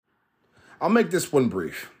I'll make this one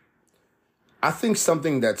brief. I think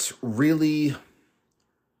something that's really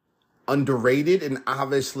underrated, and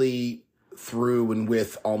obviously through and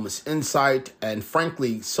with Almas Insight, and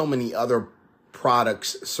frankly, so many other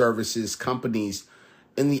products, services, companies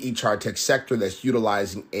in the HR tech sector that's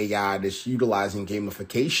utilizing AI, that's utilizing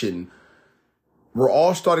gamification, we're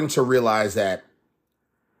all starting to realize that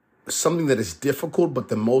something that is difficult, but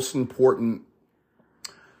the most important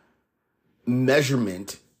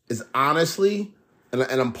measurement is honestly, and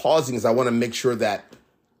I'm pausing because I want to make sure that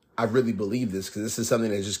I really believe this, because this is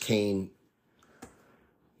something that just came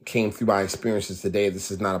through my experiences today.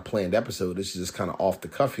 This is not a planned episode. This is just kind of off the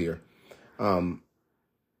cuff here.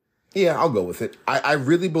 Yeah, I'll go with it. I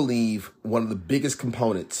really believe one of the biggest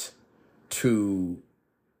components to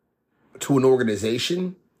an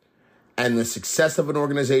organization and the success of an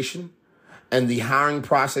organization and the hiring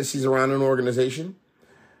processes around an organization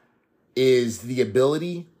is the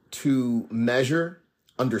ability to measure,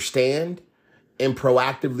 understand, and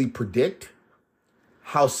proactively predict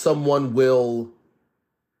how someone will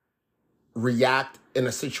react in a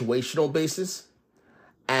situational basis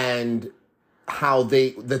and how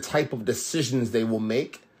the type of decisions they will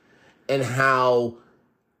make and how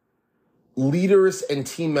leaders and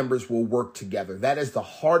team members will work together. That is the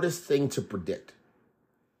hardest thing to predict.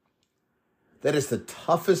 That is the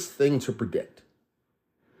toughest thing to predict.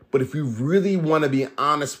 But if we really want to be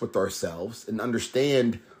honest with ourselves and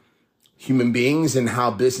understand human beings and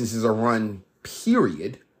how businesses are run,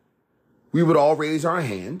 period, we would all raise our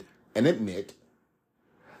hand and admit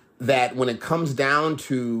that when it comes down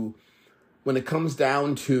to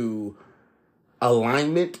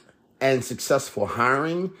alignment and successful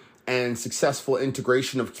hiring and successful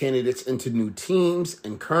integration of candidates into new teams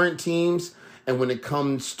and current teams, and when it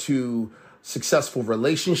comes to successful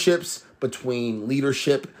relationships between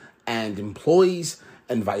leadership and employees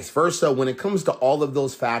and vice versa, when it comes to all of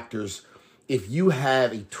those factors, if you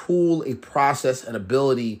have a tool, a process, an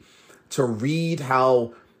ability to read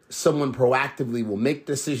how someone proactively will make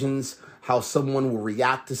decisions, how someone will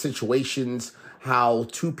react to situations, how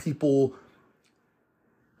two people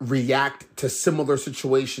react to similar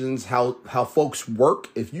situations, how folks work,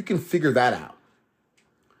 if you can figure that out,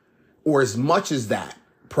 or as much as that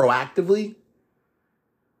proactively,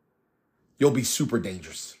 you'll be super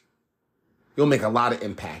dangerous. You'll make a lot of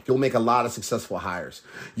impact. You'll make a lot of successful hires.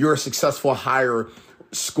 Your successful hire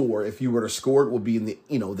score, if you were to score it, will be in the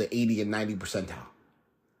 80 and 90 percentile.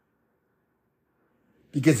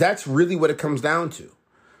 Because that's really what it comes down to.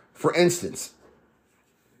 For instance,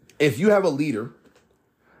 if you have a leader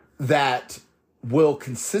that will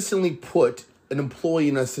consistently put an employee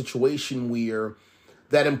in a situation where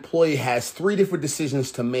that employee has 3 different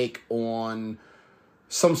decisions to make on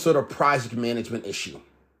some sort of project management issue,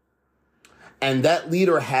 and that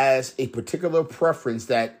leader has a particular preference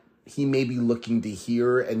that he may be looking to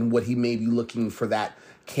hear and what he may be looking for that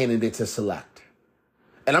candidate to select.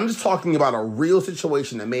 And I'm just talking about a real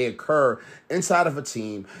situation that may occur inside of a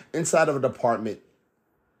team, inside of a department,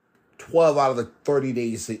 12 out of the 30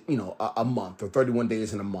 days, a month, or 31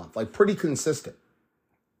 days in a month, like pretty consistent.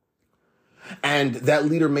 And that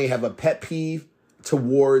leader may have a pet peeve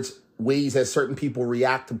towards ways that certain people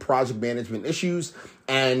react to project management issues.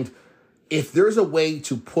 And if there's a way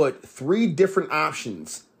to put 3 different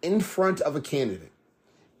options in front of a candidate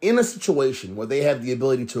in a situation where they have the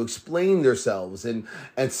ability to explain themselves and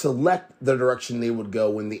select the direction they would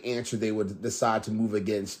go and the answer they would decide to move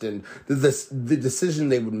against and the decision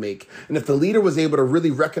they would make. And if the leader was able to really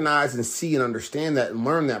recognize and see and understand that and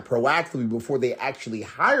learn that proactively before they actually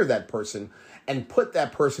hire that person and put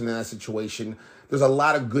that person in that situation, there's a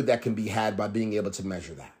lot of good that can be had by being able to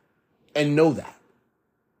measure that and know that.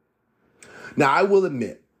 Now, I will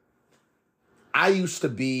admit, I used to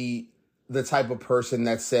be the type of person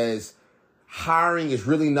that says hiring is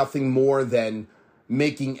really nothing more than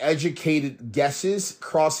making educated guesses,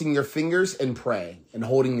 crossing your fingers and praying and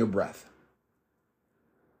holding your breath.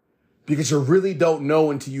 Because you really don't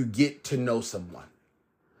know until you get to know someone.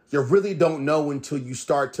 You really don't know until you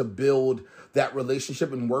start to build that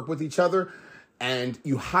relationship and work with each other. And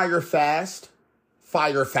you hire fast,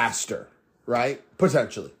 fire faster, right?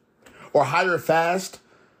 Potentially. Or hire fast,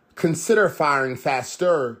 consider firing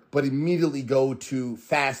faster, but immediately go to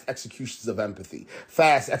fast executions of empathy,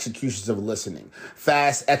 fast executions of listening,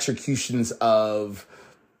 fast executions of,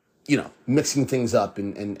 mixing things up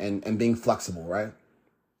and being flexible, right?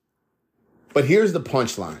 But here's the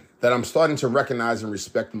punchline that I'm starting to recognize and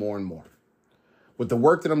respect more and more. With the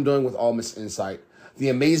work that I'm doing with Almas Insight, the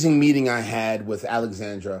amazing meeting I had with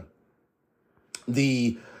Alexandra,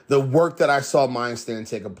 the the work that I saw Mindstand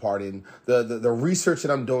take a part in, the research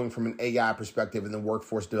that I'm doing from an AI perspective in the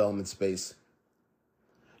workforce development space.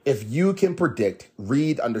 If you can predict,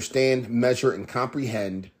 read, understand, measure, and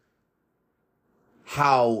comprehend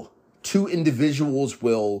how two individuals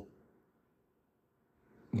will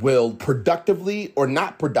productively or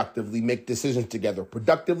not productively make decisions together,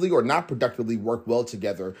 productively or not productively work well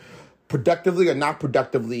together, productively or not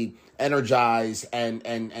productively energize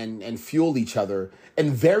and fuel each other in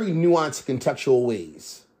very nuanced contextual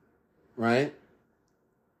ways, right?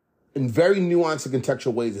 In very nuanced and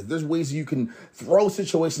contextual ways. If there's ways you can throw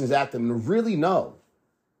situations at them and really know,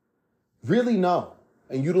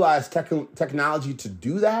 and utilize technology to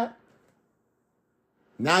do that,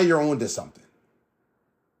 now you're on to something.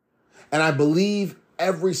 And I believe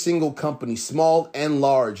every single company, small and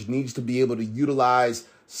large, needs to be able to utilize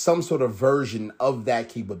some sort of version of that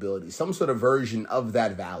capability, some sort of version of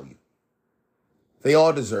that value. They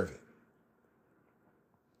all deserve it.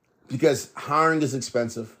 Because hiring is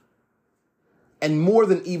expensive. And more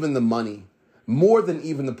than even the money, more than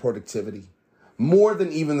even the productivity, more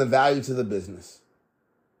than even the value to the business,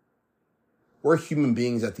 we're human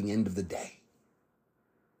beings at the end of the day.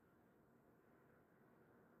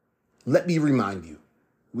 Let me remind you,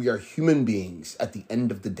 we are human beings at the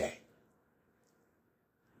end of the day.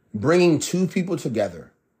 Bringing two people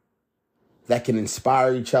together that can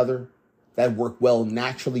inspire each other, that work well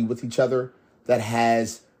naturally with each other, that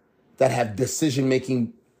have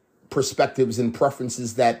decision-making perspectives and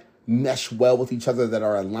preferences that mesh well with each other, that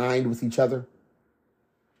are aligned with each other.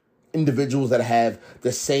 Individuals that have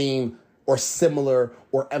the same or similar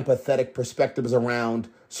or empathetic perspectives around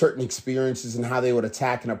certain experiences and how they would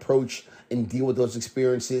attack and approach and deal with those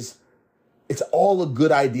experiences. It's all a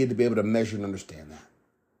good idea to be able to measure and understand that.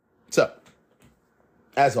 So,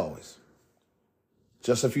 as always,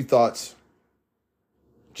 just a few thoughts,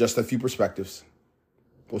 just a few perspectives.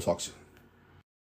 We'll talk soon.